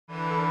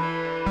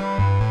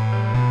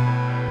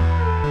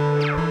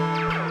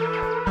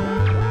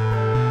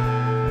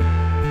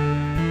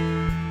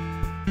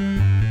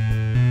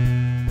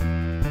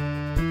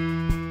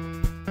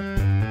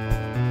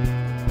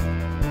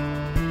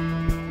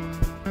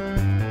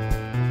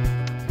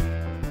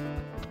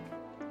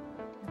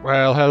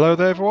Well, hello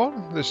there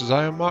everyone, this is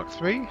Iron Mark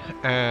 3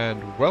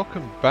 and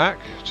welcome back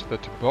to the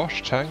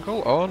Tobosh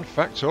Tangle on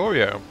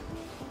Factorio.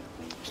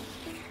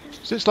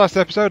 Since last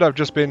episode I've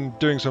just been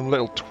doing some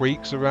little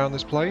tweaks around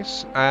this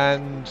place,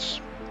 and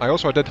I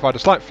also identified a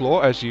slight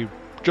flaw, as you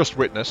just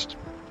witnessed.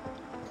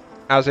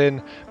 As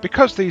in,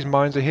 because these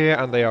mines are here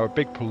and they are a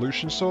big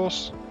pollution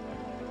source,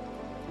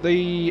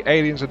 the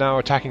aliens are now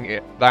attacking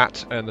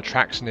that and the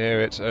tracks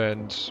near it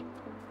and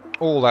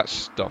all that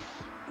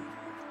stuff.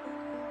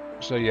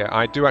 So yeah,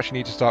 I do actually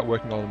need to start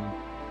working on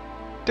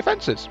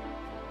defences.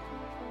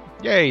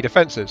 Yay,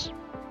 defences.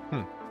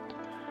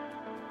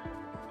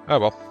 Oh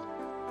well.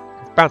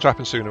 Bound to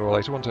happen sooner or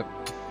later, won't it?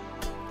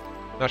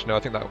 Actually no, I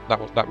think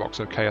that rock's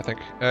okay, I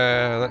think.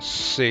 Let's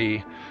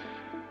see.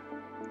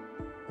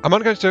 I'm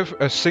only going to do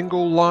a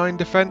single line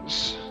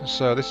defence,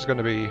 so this is going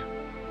to be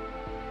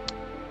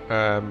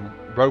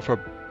row for...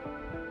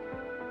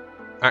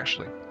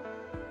 Actually,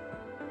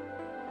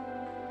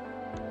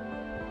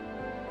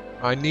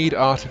 I need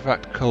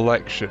artifact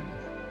collection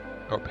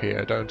up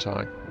here, don't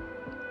I?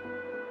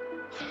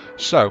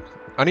 So,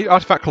 I need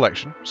artifact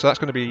collection, so that's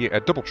going to be a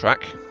double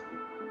track.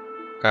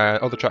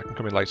 Other track can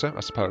come in later, I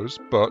suppose,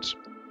 but...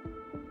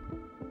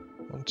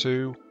 1,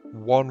 2,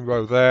 1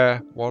 row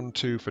there, 1,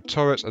 2 for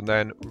turrets, and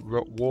then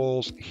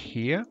walls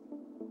here.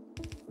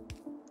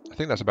 I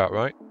think that's about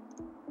right.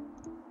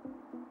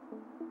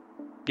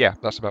 Yeah,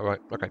 that's about right,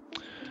 okay.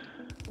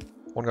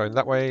 One going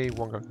that way,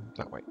 one going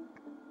that way.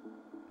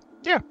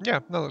 Yeah,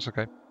 no, that's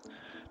okay.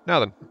 Now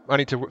then, I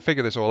need to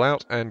figure this all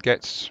out and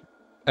get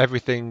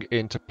everything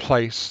into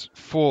place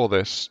for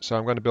this. So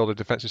I'm going to build a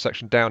defensive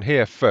section down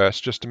here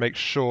first, just to make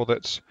sure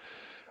that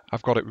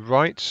I've got it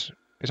right.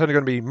 It's only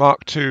going to be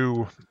Mark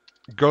II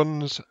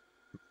guns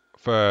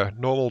for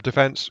normal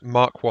defense,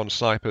 Mark 1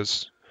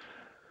 snipers,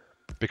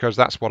 because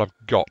that's what I've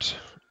got,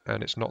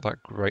 and it's not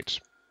that great.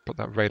 Put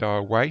that radar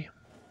away.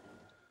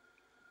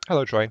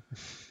 Hello, train.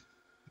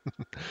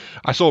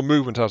 I saw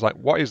movement, I was like,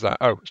 what is that?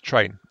 Oh, it's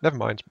train. Never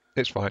mind,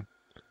 it's fine.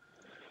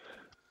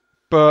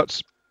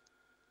 But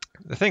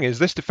the thing is,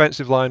 this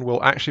defensive line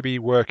will actually be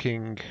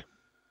working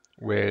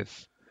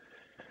with,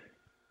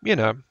 you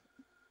know,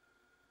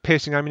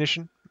 piercing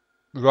ammunition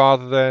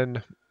rather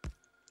than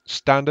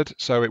standard,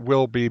 so it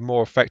will be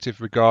more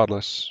effective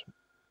regardless.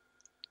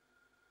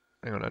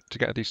 Hang on, to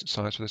get a decent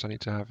size for this I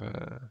need to have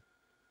a...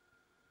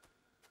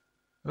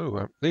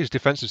 Oh, these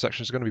defensive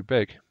sections are going to be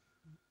big.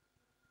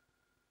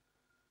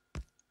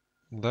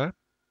 There?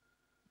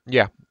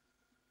 Yeah,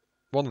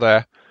 one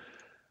there.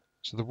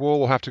 So the wall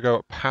will have to go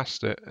up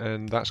past it,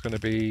 and that's going to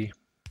be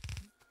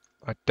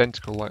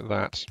identical like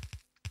that.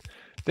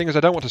 Thing is, I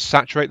don't want to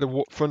saturate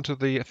the front of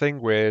the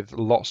thing with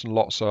lots and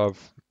lots of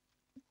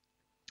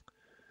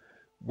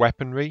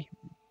weaponry,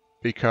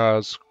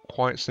 because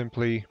quite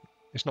simply,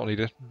 it's not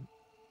needed.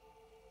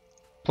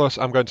 Plus,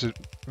 I'm going to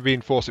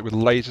reinforce it with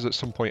lasers at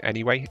some point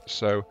anyway,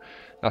 so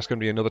that's going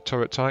to be another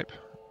turret type.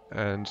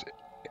 And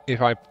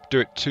if I do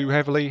it too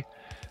heavily,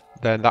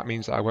 then that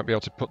means that I won't be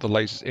able to put the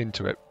lasers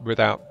into it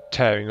without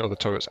tearing other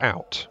turrets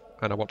out,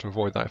 and I want to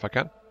avoid that if I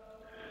can.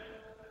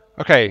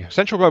 Okay,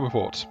 central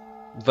roboport.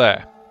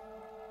 There.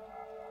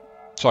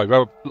 Sorry,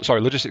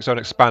 logistics zone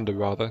expander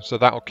rather, so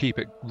that'll keep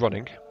it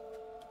running.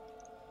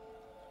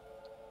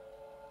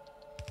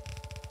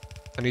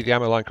 I need the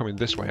ammo line coming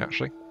this way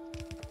actually.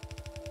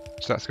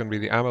 So that's going to be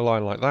the ammo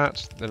line like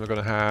that. Then we're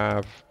going to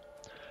have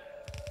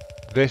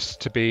this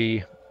to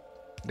be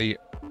the...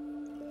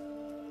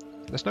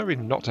 There's no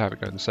reason not to have it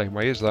going the same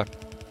way, is there?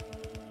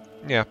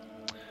 Yeah.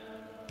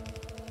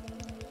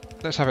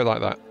 Let's have it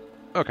like that.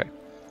 Okay.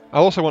 I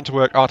also want to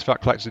work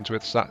artifact collectors into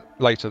it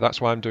later.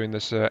 That's why I'm doing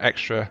this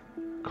extra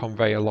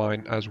conveyor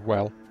line as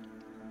well.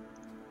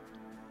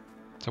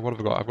 So what have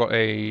I got? I've got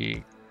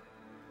a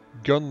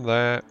gun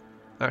there.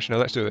 Actually, no,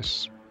 let's do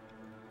this.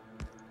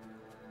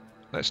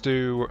 Let's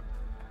do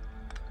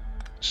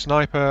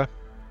sniper,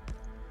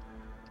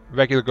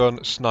 regular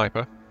gun,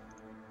 sniper.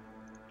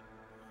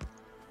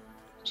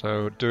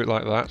 So do it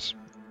like that.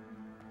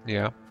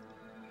 Yeah.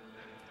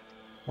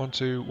 1,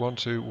 2, 1,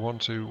 2, 1,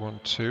 2, 1,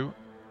 2.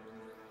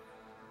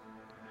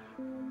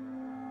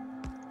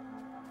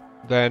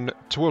 Then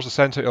towards the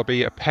centre it'll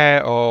be a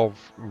pair of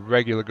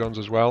regular guns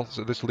as well.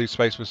 So this will leave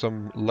space for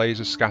some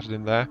lasers scattered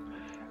in there.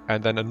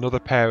 And then another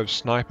pair of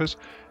snipers.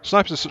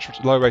 Snipers are such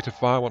a low rate of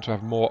fire, I want to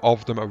have more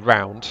of them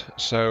around.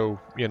 So,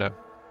 you know,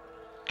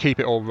 keep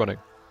it all running.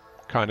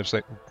 Kind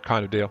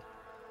of deal.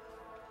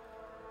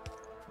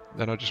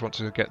 Then I just want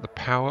to get the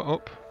power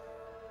up.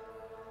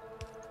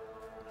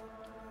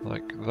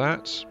 Like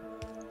that.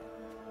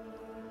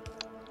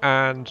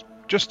 And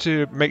just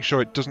to make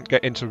sure it doesn't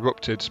get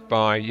interrupted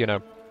by, you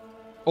know,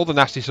 all the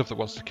nasty stuff that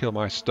wants to kill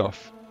my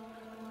stuff.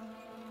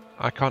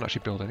 I can't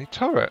actually build any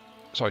turret.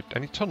 Sorry,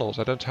 any tunnels.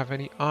 I don't have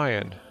any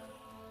iron.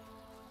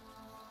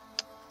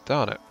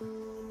 Darn it.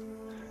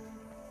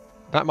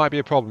 That might be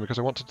a problem because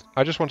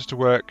I just wanted to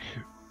work.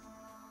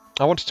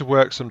 I wanted to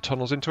work some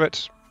tunnels into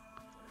it.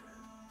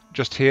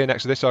 Just here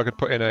next to this, so I could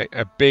put in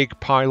a big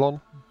pylon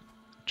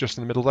just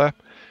in the middle there.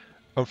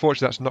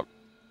 Unfortunately, that's not.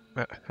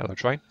 Hello,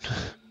 train.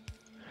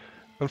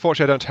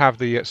 Unfortunately, I don't have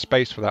the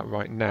space for that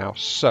right now,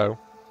 so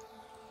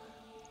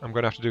I'm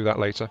going to have to do that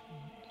later.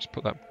 Just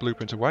put that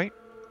blueprint away.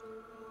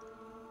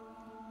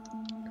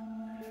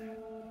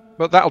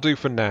 But that'll do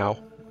for now.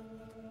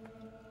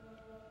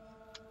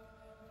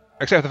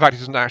 Except for the fact it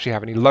doesn't actually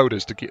have any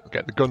loaders to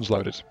get the guns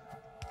loaded.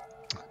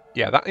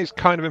 Yeah, that is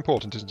kind of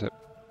important, isn't it?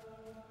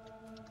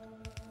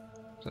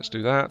 So let's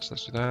do that,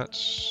 let's do that.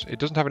 It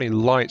doesn't have any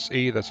lights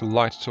either to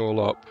light it all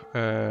up.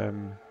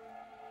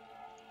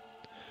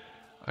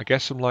 I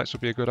guess some lights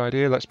would be a good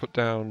idea. Let's put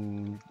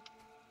down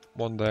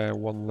one there,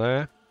 one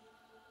there.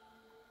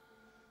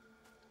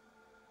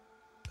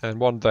 And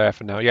one there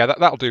for now. Yeah,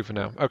 that'll do for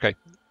now. Okay.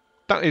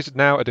 That is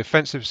now a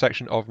defensive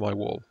section of my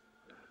wall.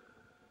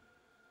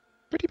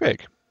 Pretty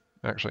big,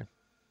 actually.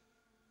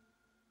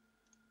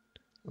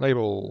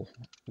 Label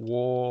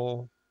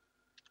wall.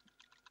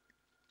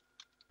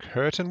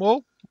 Curtain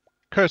wall?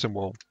 Curtain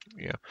wall,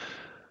 yeah.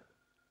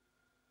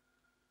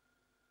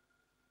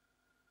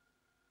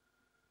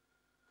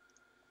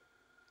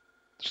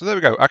 So there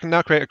we go. I can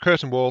now create a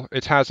curtain wall.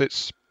 It has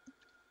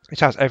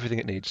everything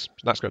it needs.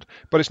 That's good.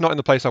 But it's not in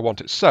the place I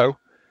want it. So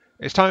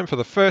it's time for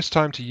the first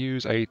time to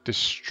use a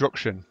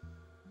destruction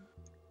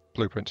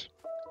blueprint.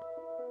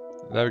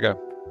 There we go.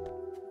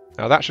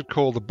 Now that should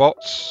call the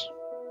bots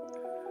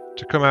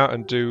to come out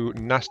and do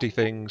nasty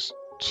things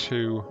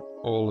to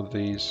all of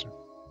these.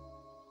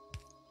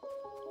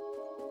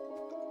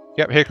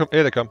 Yep,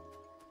 here they come.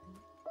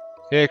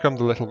 Here come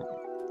the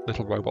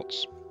little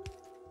robots.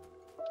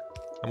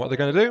 And what they're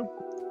going to do?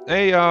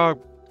 They are,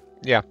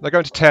 yeah, they're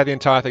going to tear the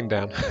entire thing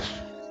down.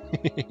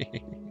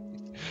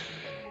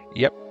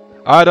 Yep,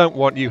 I don't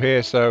want you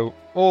here, so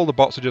all the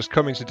bots are just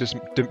coming to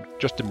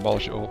just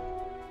demolish it all.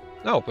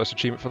 Oh, there's an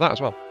achievement for that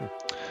as well.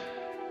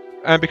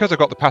 And because I've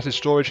got the passive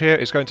storage here,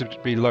 it's going to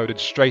be loaded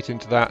straight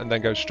into that and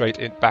then go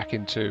straight back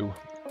into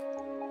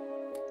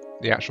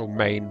the actual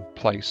main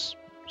place.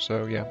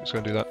 So yeah, it's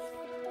going to do that.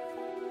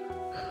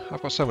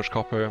 I've got so much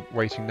copper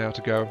waiting now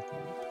to go.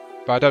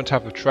 But I don't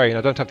have the train,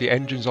 I don't have the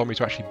engines on me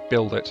to actually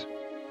build it.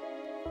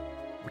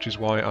 Which is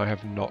why I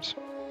have not.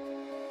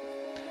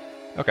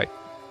 Okay.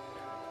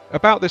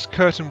 About this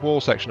curtain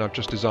wall section I've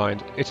just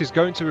designed, it is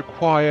going to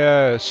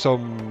require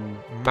some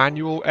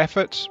manual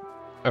effort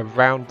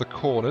around the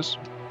corners.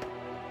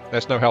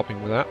 There's no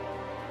helping with that.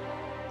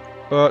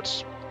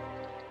 But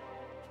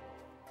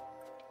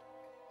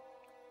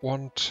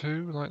 1,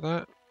 2, like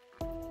that?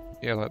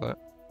 Yeah, like that.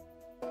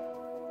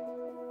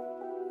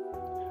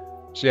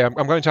 So yeah,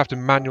 I'm going to have to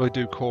manually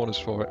do corners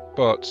for it,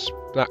 but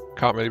that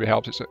can't really be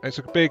helped. It's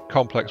a big,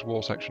 complex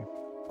wall section.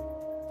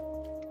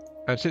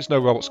 And since no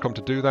robots come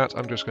to do that,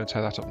 I'm just going to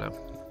tear that up now.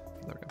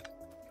 There we go.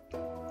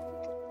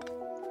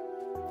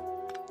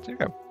 There you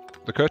go.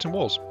 The curtain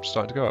wall's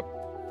starting to go up.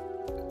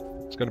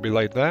 It's going to be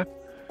laid there.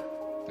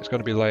 It's going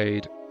to be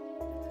laid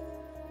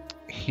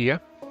here.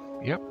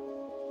 Yep.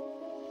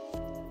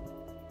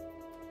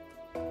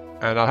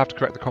 And I'll have to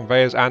correct the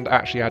conveyors and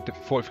actually add the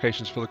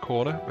fortifications for the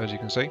corner, as you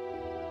can see.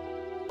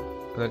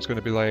 And then it's going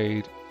to be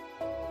laid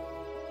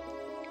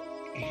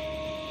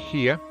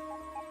here.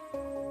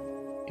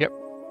 Yep,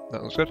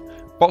 that looks good.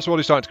 Bots are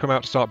already starting to come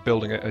out to start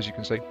building it, as you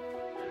can see.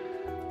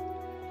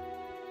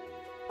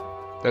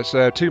 There's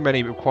too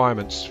many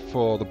requirements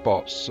for the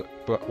bots,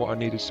 but what I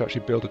need is to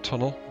actually build a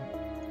tunnel.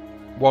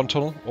 One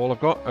tunnel, all I've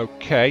got.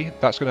 Okay,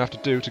 that's going to have to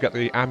do to get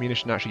the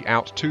ammunition actually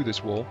out to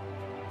this wall.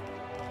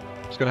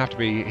 It's going to have to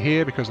be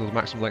here because of the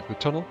maximum length of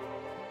the tunnel.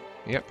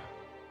 Yep.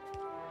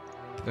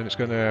 Then it's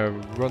going to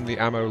run the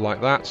ammo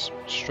like that,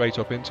 straight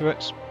up into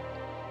it.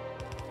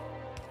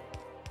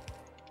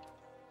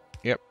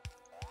 Yep.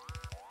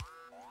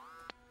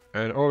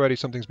 And already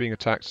something's being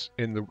attacked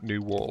in the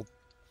new wall.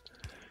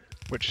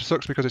 Which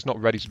sucks because it's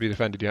not ready to be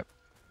defended yet.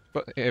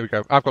 But here we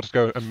go. I've got to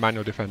go and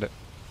manually defend it.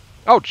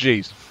 Oh,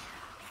 jeez.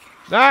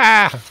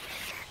 Ah!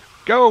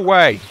 Go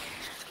away!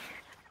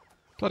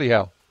 Bloody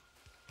hell.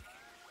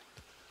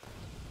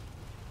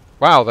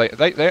 Wow, they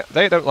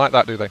don't like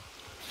that, do they?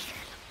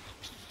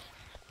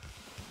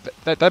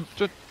 They're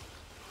just...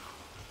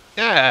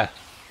 Yeah!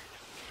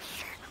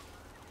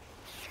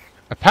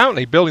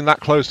 Apparently building that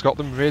close got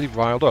them really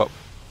riled up.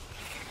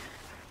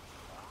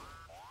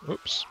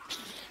 Oops.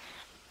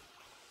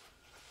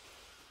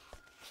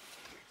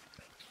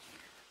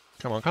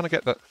 Come on, can I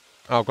get that?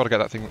 Oh, I've got to get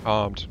that thing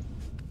armed.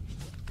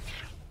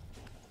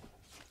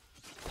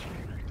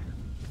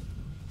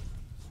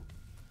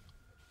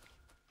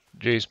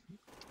 Jeez.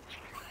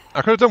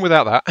 I could have done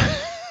without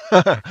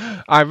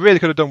that. I really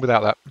could have done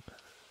without that.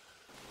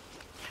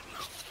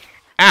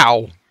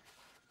 Ow!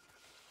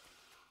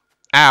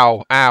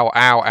 Ow, ow,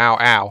 ow, ow,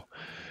 ow.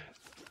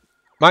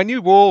 My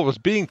new wall was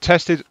being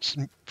tested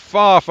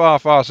far, far,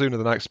 far sooner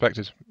than I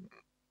expected.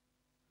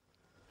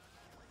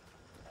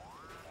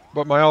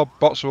 But my old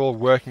bots are all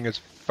working as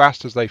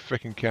fast as they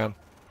frickin' can.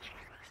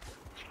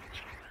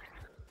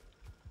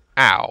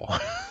 Ow.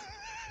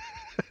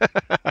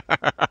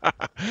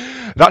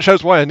 That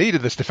shows why I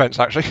needed this defense,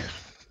 actually.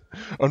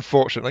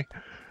 Unfortunately.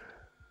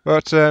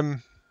 But,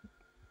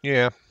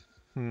 yeah.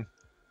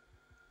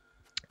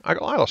 I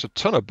lost a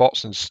ton of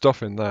bots and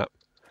stuff in that.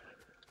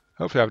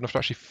 Hopefully I have enough to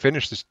actually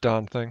finish this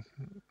darn thing.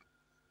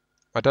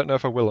 I don't know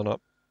if I will or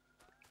not.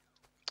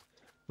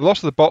 The loss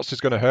of the bots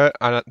is going to hurt,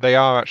 and they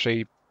are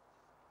actually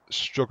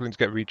struggling to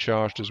get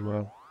recharged as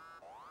well.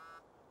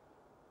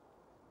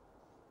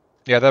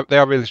 Yeah, they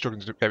are really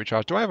struggling to get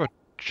recharged. Do I have a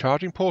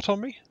charging port on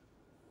me?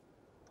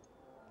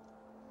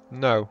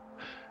 No.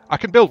 I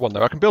can build one,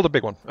 though. I can build a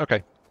big one.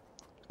 Okay.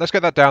 Let's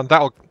get that down.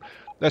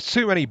 There's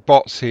too many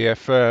bots here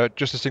for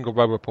just a single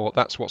roboport.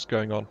 That's what's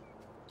going on.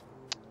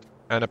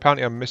 And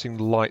apparently I'm missing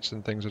lights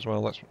and things as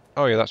well.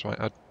 Oh yeah, that's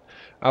right.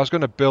 I was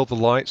going to build the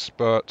lights,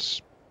 but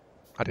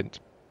I didn't.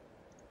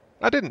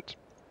 I didn't.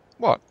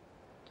 What?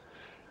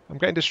 I'm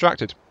getting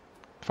distracted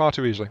far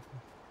too easily.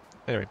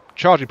 Anyway,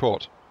 charging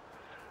port.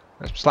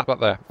 Let's slap that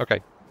there.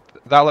 Okay.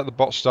 That'll let the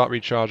bots start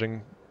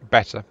recharging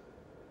better.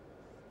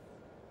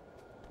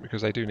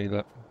 Because they do need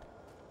that.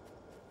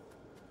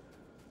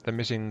 They're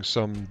missing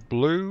some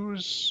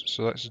blues,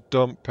 so let's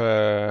dump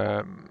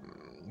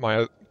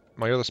my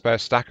other spare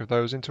stack of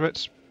those into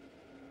it.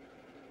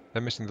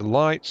 They're missing the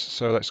lights,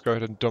 so let's go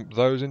ahead and dump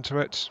those into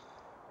it.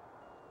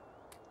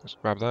 Let's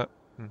grab that.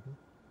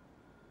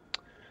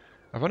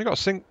 I've only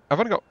got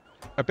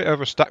a bit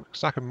over a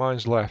stack of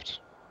mines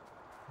left.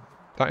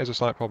 That is a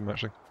slight problem,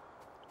 actually.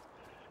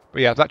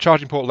 But yeah, that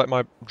charging port will let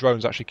my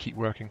drones actually keep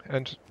working,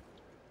 and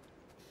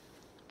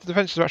the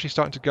defences are actually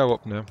starting to go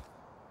up now.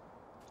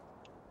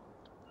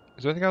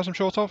 Is there anything else I'm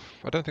short of?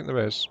 I don't think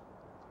there is.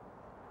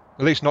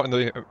 At least not in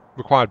the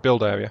required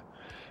build area.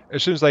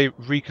 As soon as they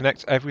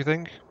reconnect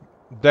everything,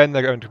 then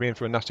they're going to be in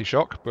for a nasty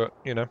shock, but,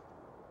 you know.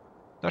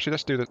 Actually,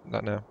 let's do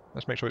that now.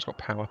 Let's make sure it's got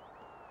power.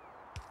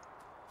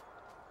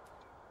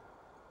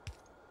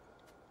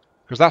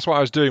 Because that's what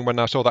I was doing when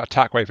I saw that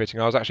attack wave hitting.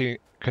 I was actually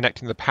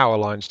connecting the power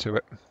lines to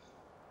it.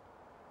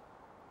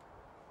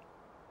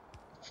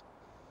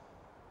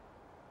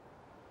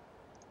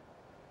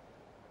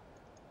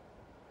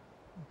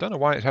 Don't know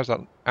why it has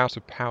that out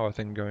of power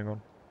thing going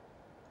on.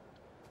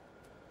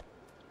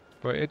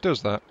 But it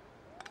does that.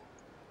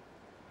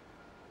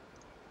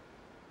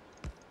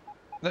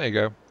 There you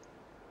go.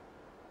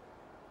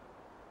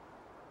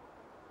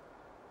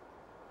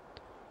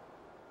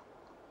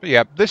 But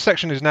yeah, this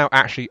section is now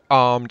actually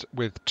armed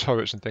with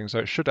turrets and things, so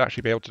it should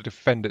actually be able to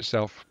defend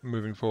itself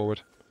moving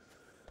forward.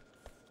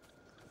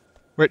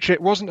 Which it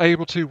wasn't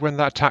able to when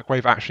that attack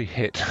wave actually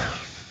hit.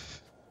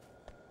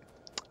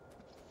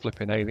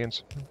 Flipping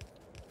aliens.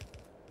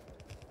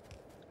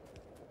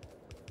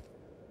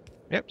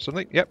 Yep,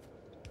 suddenly, yep.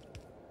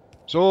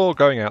 It's all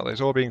going out there,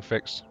 it's all being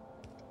fixed.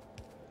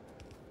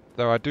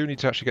 Though I do need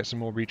to actually get some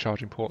more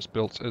recharging ports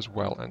built as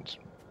well, and...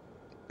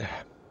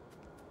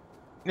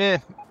 yeah.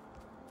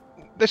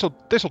 This'll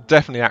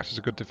definitely act as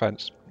a good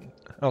defense.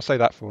 I'll say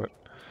that for it.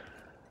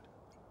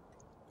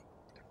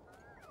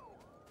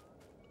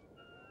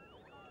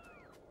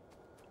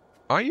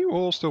 Are you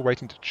all still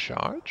waiting to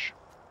charge?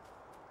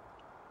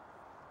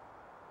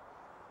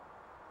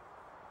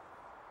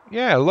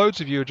 Yeah,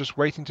 loads of you are just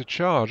waiting to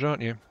charge,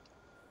 aren't you?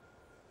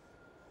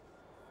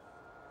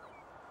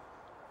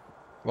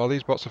 Well,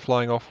 these bots are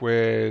flying off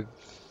with...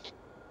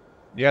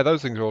 yeah,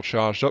 those things are all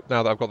charged up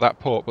now that I've got that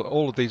port, but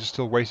all of these are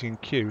still waiting in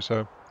queue,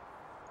 so...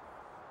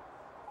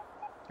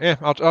 yeah,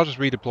 I'll just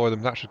redeploy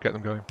them. That should get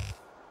them going.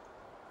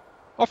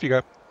 Off you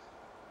go.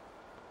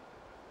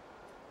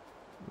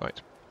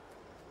 Right.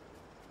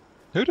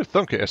 Who'd have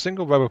thunk it? A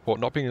single roboport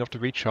not being enough to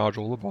recharge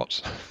all the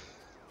bots.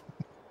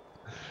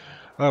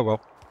 Oh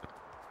well.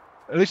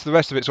 At least the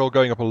rest of it's all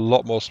going up a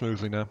lot more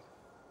smoothly now.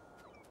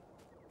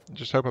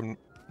 Just hope I'm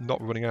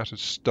not running out of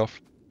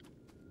stuff.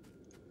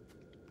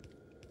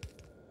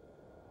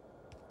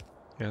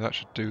 Yeah, that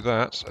should do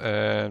that.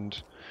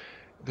 And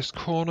this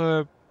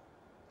corner...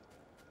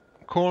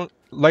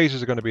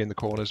 lasers are going to be in the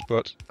corners,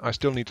 but I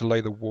still need to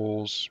lay the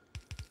walls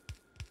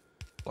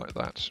like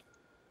that.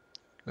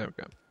 There we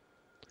go.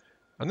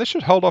 And this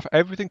should hold off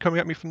everything coming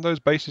at me from those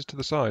bases to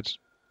the sides.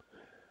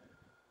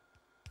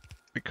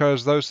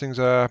 Because those things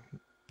are,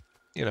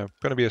 you know,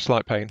 going to be a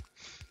slight pain.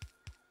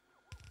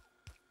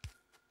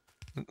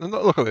 And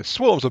look at this,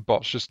 swarms of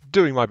bots just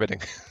doing my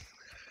bidding.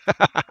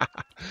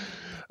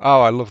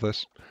 Oh, I love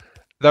this.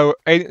 Though,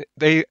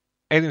 the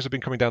aliens have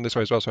been coming down this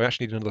way as well, so I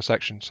actually need another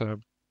section, so...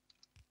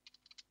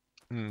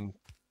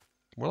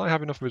 will I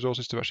have enough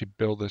resources to actually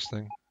build this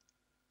thing?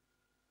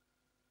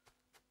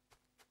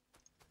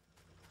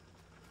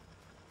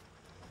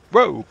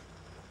 Whoa!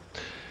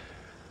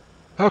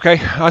 Okay,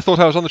 I thought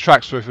I was on the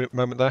tracks for a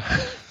moment there.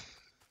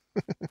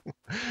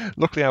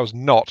 Luckily I was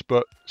not,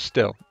 but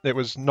still, it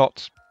was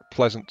not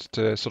pleasant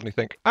to suddenly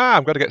think,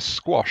 I'm going to get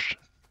squashed.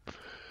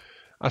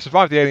 I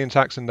survived the alien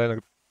attacks and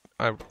then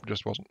I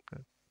just wasn't.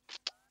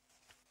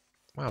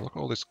 Wow, look at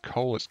all this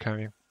coal it's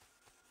carrying.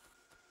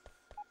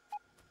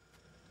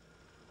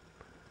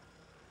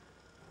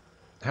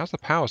 How's the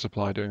power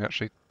supply doing,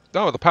 actually?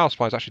 Oh, the power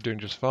supply is actually doing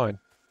just fine.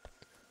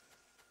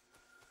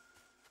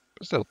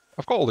 Still,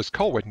 I've got all this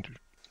coal waiting to...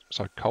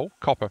 Sorry, coal?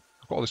 Copper.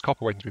 I've got all this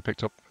copper waiting to be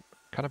picked up.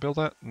 Can I build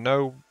that?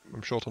 No,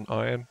 I'm short on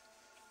iron.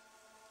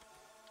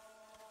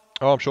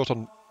 Oh, I'm short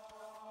on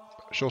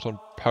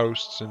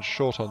posts and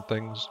short on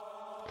things.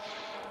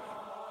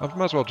 I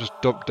might as well just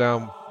dump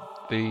down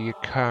the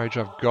carriage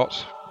I've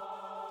got.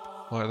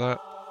 Like that.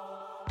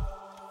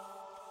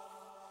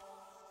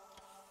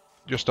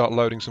 Just start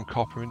loading some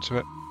copper into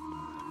it.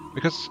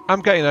 Because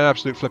I'm getting an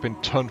absolute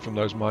flipping ton from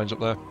those mines up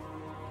there.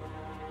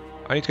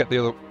 I need to get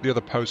the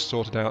other posts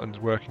sorted out and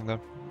working there.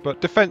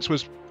 But defence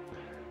was,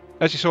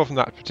 as you saw from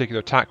that particular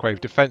attack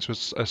wave, defence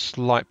was a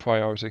slight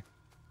priority.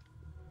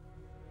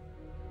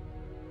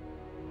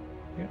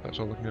 Yeah, that's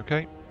all looking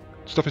okay.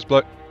 Stuff is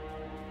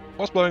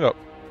What's blowing up?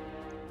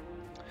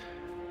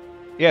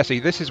 Yeah, see,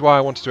 this is why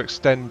I wanted to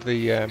extend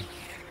the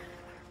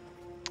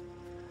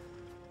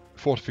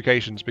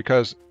fortifications,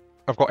 because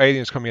I've got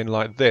aliens coming in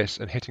like this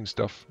and hitting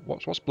stuff.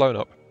 What's blown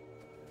up?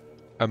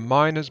 A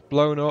mine has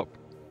blown up.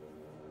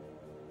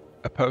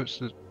 A post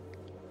has...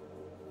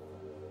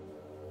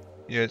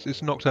 Yeah,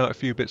 it's knocked out a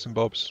few bits and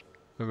bobs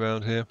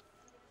around here.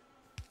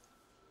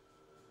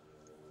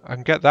 I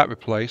can get that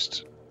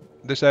replaced.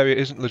 This area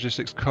isn't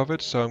logistics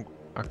covered, so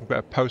I can get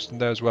a post in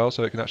there as well,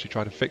 so it can actually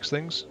try to fix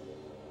things.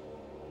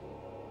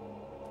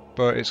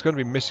 But it's going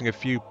to be missing a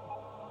few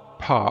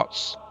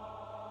parts.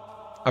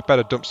 I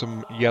better dump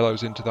some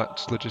yellows into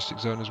that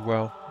logistics zone as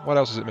well. What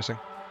else is it missing?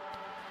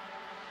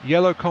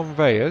 Yellow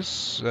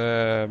conveyors.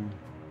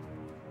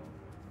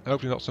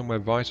 Hopefully not somewhere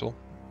vital.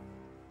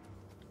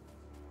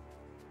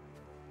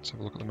 Let's have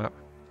a look at the map.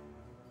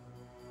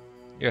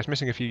 Yeah, it's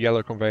missing a few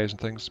yellow conveyors and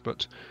things,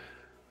 but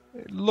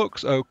it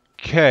looks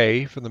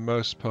okay for the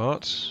most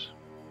part.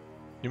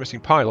 You're missing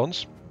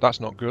pylons. That's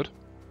not good.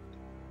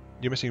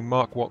 You're missing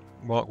Mark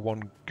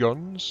 1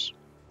 guns.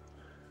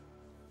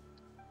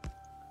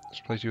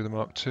 Let's place you with a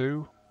Mark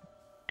 2.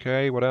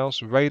 Okay, what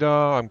else?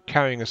 Radar. I'm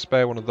carrying a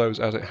spare one of those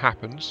as it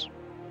happens.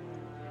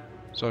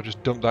 So I'll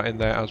just dump that in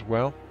there as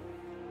well.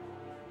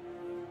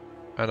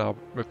 And I'll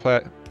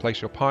replace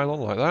your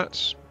pylon like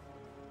that.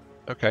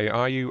 Okay,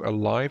 are you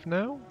alive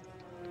now?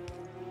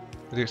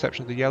 With the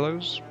exception of the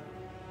yellows?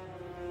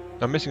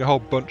 I'm missing a whole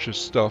bunch of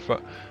stuff.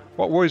 But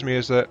what worries me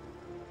is that...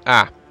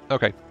 Ah,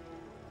 okay.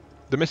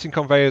 The missing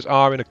conveyors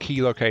are in a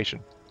key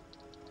location.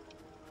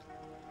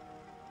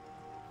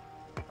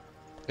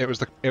 It was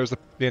the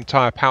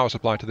entire power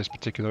supply to this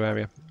particular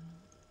area.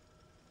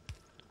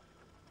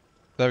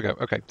 There we go.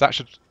 Okay, that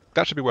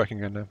should be working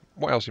again now.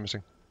 What else are you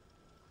missing?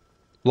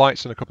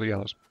 Lights and a couple of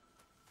yellows.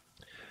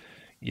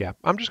 Yeah,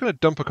 I'm just going to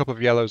dump a couple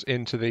of yellows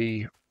into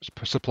the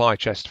supply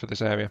chest for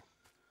this area.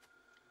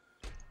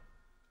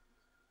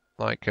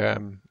 Like,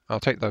 I'll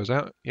take those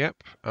out.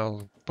 Yep,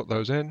 I'll put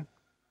those in.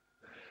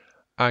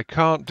 I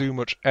can't do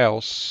much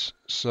else,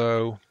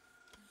 so...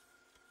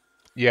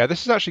 Yeah,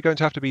 this is actually going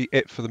to have to be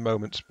it for the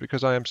moment,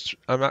 because I'm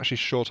actually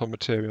short on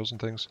materials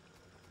and things.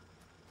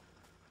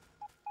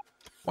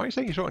 Why are you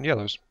saying you're short on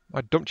yellows?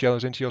 I dumped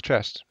yellows into your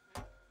chest.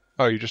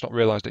 Oh, you just not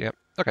realised it yet.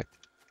 Okay,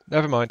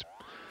 never mind.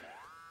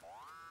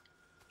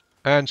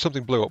 And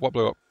something blew up. What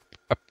blew up?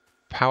 A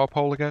power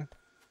pole again?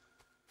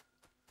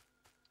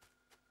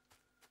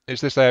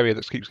 It's this area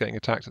that keeps getting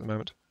attacked at the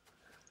moment.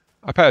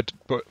 I better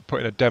put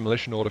in a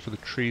demolition order for the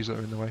trees that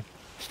are in the way.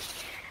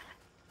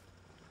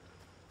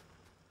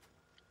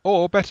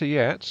 Or, better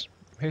yet,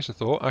 here's a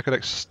thought, I could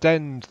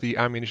extend the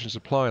ammunition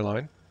supply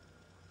line.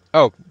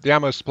 Oh, the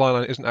ammo supply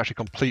line isn't actually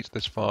complete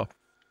this far.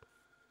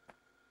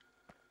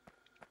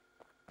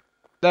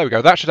 There we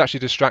go, that should actually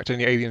distract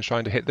any aliens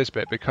trying to hit this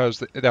bit,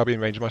 because they'll be in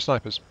range of my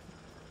snipers.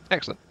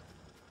 Excellent.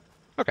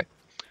 Okay.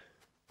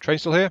 Train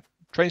still here?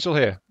 Train still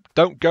here.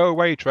 Don't go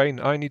away,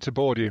 train, I need to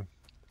board you.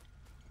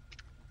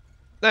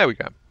 There we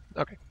go.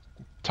 Okay,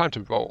 time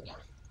to roll.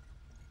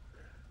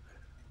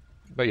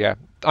 But yeah,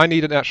 I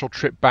need an actual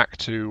trip back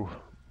to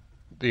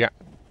the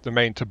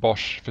main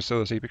Tobosh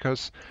facility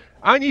because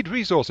I need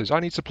resources, I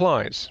need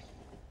supplies.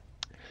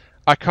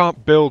 I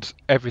can't build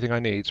everything I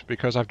need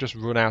because I've just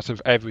run out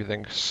of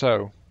everything,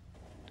 so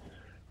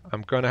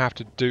I'm going to have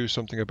to do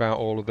something about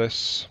all of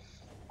this.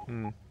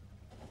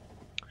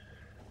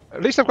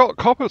 At least I've got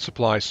copper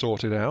supply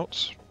sorted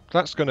out.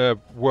 That's going to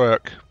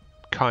work,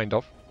 kind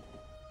of.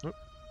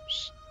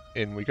 Oops.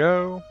 In we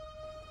go.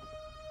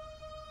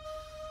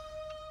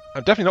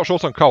 I'm definitely not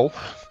short on coal.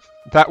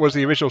 That was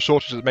the original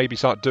shortage that made me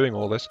start doing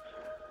all this.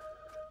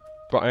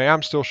 But I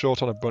am still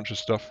short on a bunch of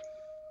stuff.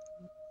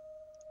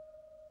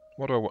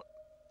 What do I want?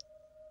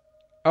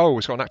 Oh,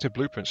 it's got an active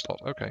blueprint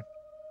slot. Okay.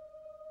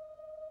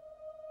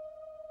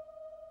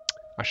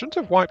 I shouldn't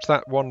have wiped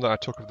that one that I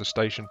took of the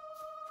station.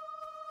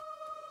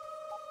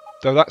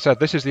 Though that said,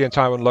 this is the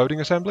entire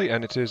unloading assembly,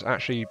 and it is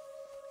actually...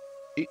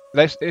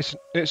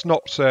 It's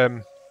not...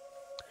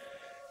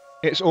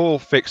 it's all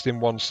fixed in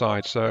one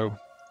side, so...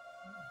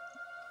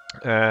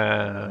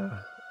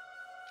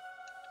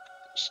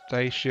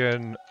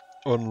 Station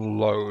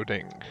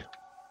unloading.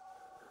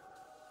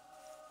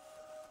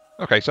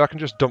 Okay, so I can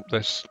just dump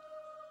this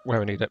where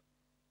I need it.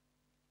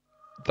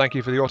 Thank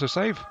you for the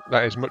autosave.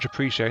 That is much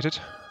appreciated.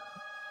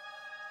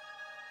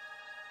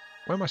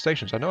 Where are my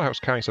stations? I know I was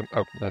carrying some...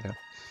 Oh, there they are.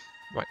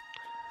 Right.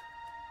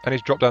 I need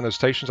to drop down those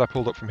stations I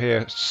pulled up from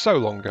here so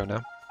long ago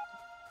now.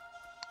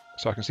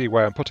 So I can see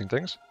where I'm putting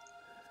things.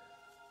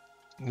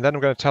 And then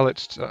I'm going to tell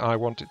it I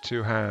want it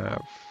to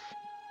have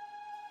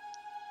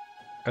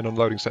an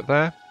unloading set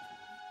there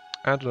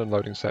and an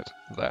unloading set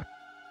there.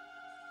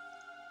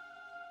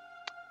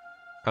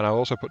 And I'll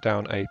also put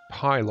down a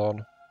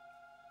pylon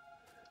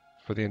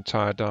for the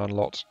entire darn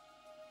lot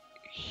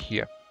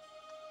here.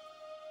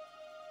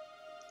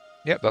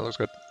 Yep, that looks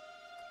good.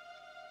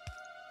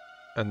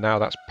 And now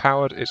that's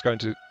powered, it's going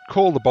to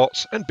call the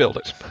bots and build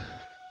it.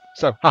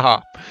 So,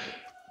 haha.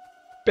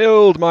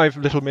 Build, my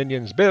little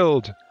minions,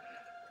 build!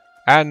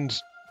 And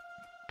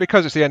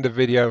because it's the end of the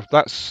video,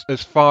 that's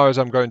as far as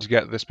I'm going to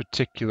get this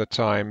particular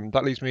time.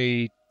 That leaves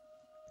me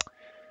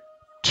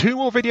 2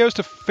 more videos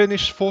to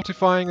finish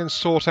fortifying and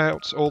sort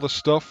out all the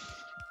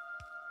stuff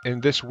in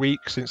this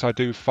week, since I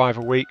do 5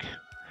 a week.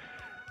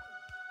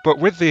 But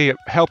with the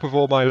help of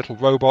all my little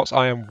robots,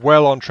 I am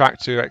well on track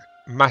to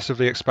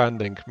massively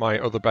expanding my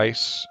other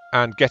base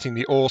and getting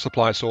the ore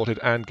supply sorted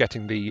and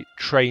getting the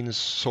trains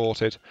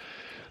sorted.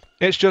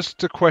 It's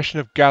just a question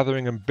of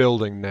gathering and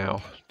building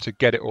now to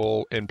get it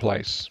all in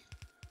place.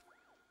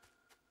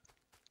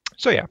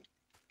 So yeah,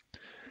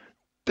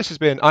 this has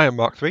been I Am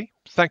Mark III.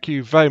 Thank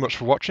you very much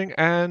for watching,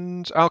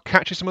 and I'll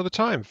catch you some other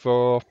time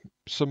for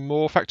some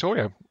more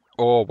Factorio,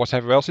 or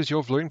whatever else is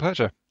your viewing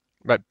pleasure.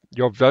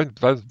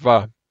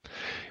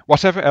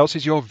 Whatever else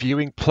is your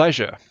viewing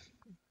pleasure.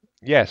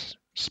 Yes,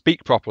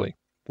 speak properly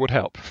would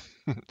help.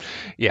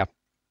 Yeah,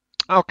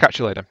 I'll catch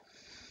you later.